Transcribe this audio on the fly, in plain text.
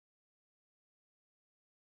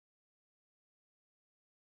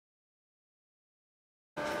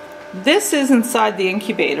this is inside the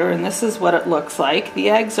incubator, and this is what it looks like. The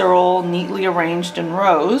eggs are all neatly arranged in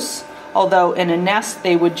rows, although in a nest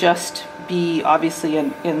they would just be obviously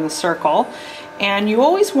in the circle. And you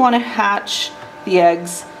always want to hatch the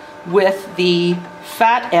eggs with the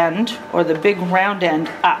fat end, or the big round end,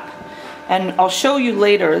 up. And I'll show you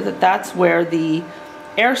later that that's where the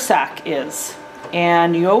air sac is.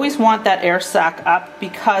 And you always want that air sac up,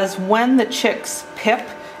 because when the chicks pip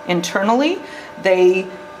internally, they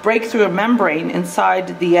break through a membrane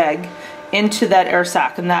inside the egg into that air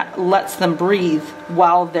sac, and that lets them breathe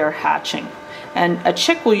while they're hatching. And a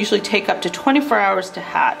chick will usually take up to 24 hours to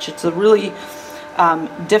hatch. It's a really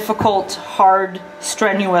difficult, hard,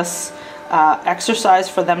 strenuous exercise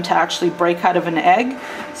for them to actually break out of an egg.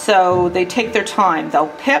 So they take their time. They'll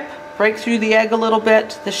pip, break through the egg a little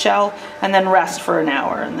bit, the shell, and then rest for an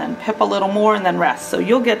hour, and then pip a little more and then rest. So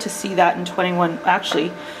you'll get to see that in 21,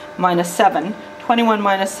 actually minus 7. 21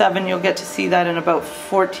 minus 7, you'll get to see that in about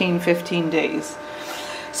 14, 15 days.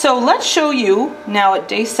 So let's show you now at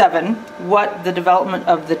day 7 what the development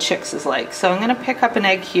of the chicks is like. So I'm going to pick up an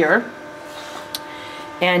egg here,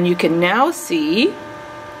 and you can now see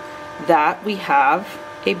that we have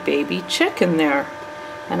a baby chick in there.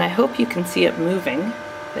 And I hope you can see it moving.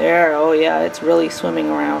 There, oh yeah, it's really swimming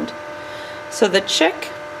around. So the chick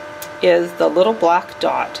is the little black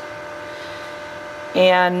dot.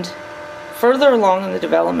 And further along in the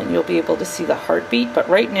development you'll be able to see the heartbeat, but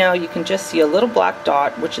right now you can just see a little black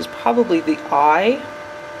dot, which is probably the eye.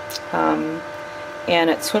 And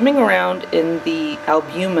it's swimming around in the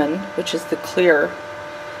albumin, which is the clear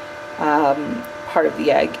part of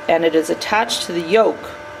the egg, and it is attached to the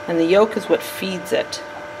yolk, and the yolk is what feeds it.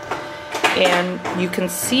 And you can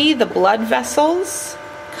see the blood vessels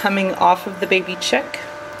coming off of the baby chick,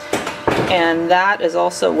 and that is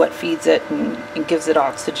also what feeds it and gives it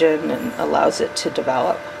oxygen and allows it to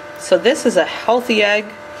develop. So this is a healthy egg,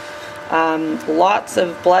 lots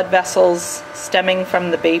of blood vessels stemming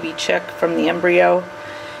from the baby chick, from the embryo,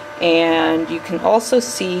 and you can also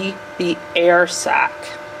see the air sac.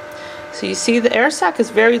 So you see the air sac is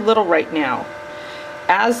very little right now.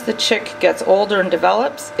 As the chick gets older and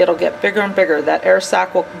develops, it'll get bigger and bigger. That air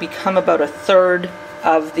sac will become about 1/3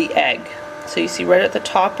 of the egg. So you see right at the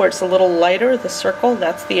top where it's a little lighter, the circle,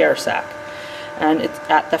 that's the air sac. And it's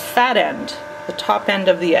at the fat end, the top end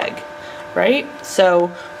of the egg, right?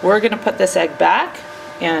 So we're going to put this egg back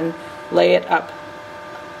and lay it up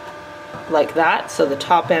like that. So the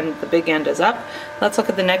top end, the big end is up. Let's look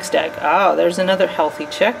at the next egg. Oh, there's another healthy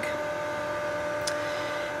chick.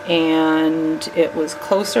 And it was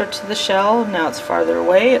closer to the shell, now it's farther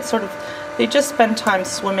away. It's sort of, they just spend time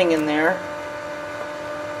swimming in there.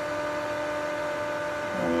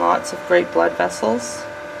 And lots of great blood vessels.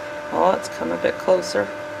 Oh, it's come a bit closer.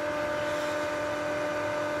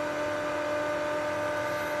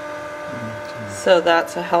 So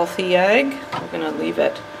that's a healthy egg. We're going to leave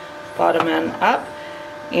it bottom end up.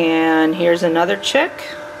 And here's another chick.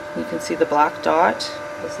 You can see the black dot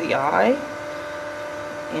is the eye.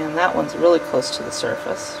 And that one's really close to the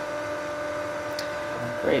surface.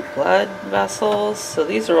 Great blood vessels. So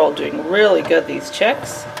these are all doing really good, these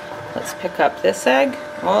chicks. Let's pick up this egg.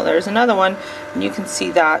 Oh, there's another one. And you can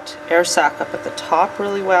see that air sac up at the top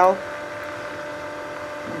really well.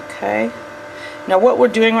 Okay. Now what we're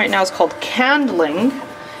doing right now is called candling.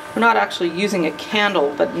 We're not actually using a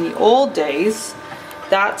candle, but in the old days,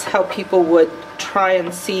 that's how people would try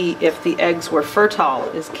and see if the eggs were fertile,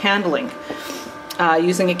 is candling.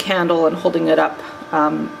 Using a candle and holding it up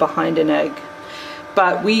behind an egg.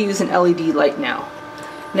 But we use an LED light now.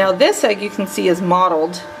 Now this egg you can see is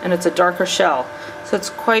mottled, and it's a darker shell. So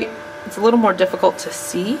it's a little more difficult to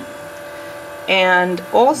see. And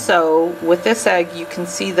also with this egg you can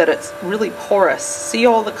see that it's really porous. See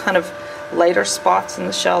all the kind of lighter spots in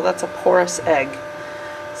the shell? That's a porous egg.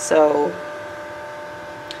 So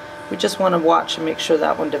we just want to watch and make sure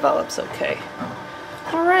that one develops okay.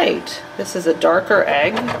 Alright, this is a darker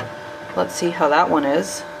egg. Let's see how that one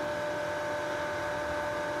is.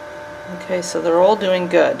 Okay, so they're all doing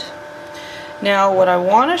good. Now what I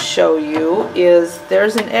want to show you is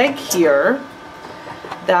there's an egg here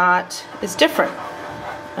that is different.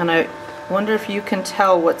 And I wonder if you can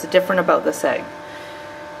tell what's different about this egg.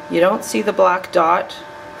 You don't see the black dot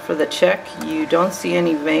for the chick. You don't see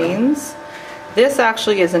any veins. This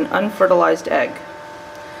actually is an unfertilized egg.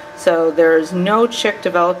 So there's no chick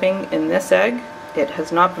developing in this egg. It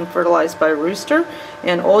has not been fertilized by a rooster,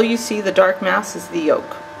 and all you see, the dark mass, is the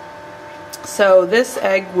yolk. So this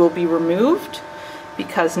egg will be removed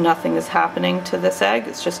because nothing is happening to this egg.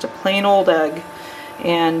 It's just a plain old egg,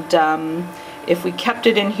 and if we kept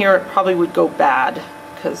it in here it probably would go bad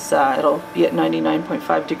because it'll be at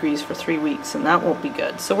 99.5 degrees for 3 weeks, and that won't be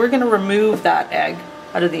good. So we're going to remove that egg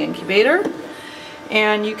out of the incubator,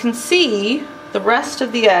 and you can see the rest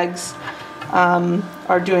of the eggs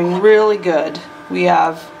are doing really good. We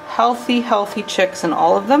have healthy chicks in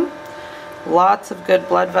all of them. Lots of good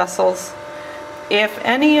blood vessels. If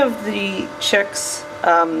any of the chicks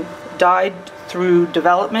died through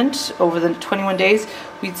development over the 21 days,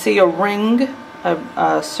 we'd see a ring,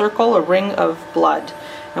 a circle, a ring of blood,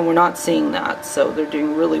 and we're not seeing that, so they're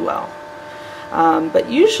doing really well. But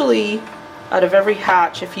usually, out of every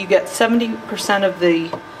hatch, if you get 70%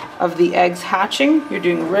 of the eggs hatching, you're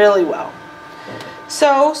doing really well.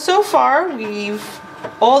 So far,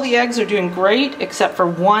 all the eggs are doing great except for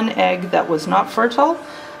one egg that was not fertile.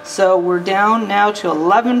 So we're down now to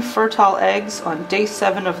 11 fertile eggs on day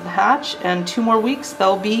 7 of the hatch, and 2 more weeks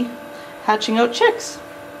they'll be hatching out chicks.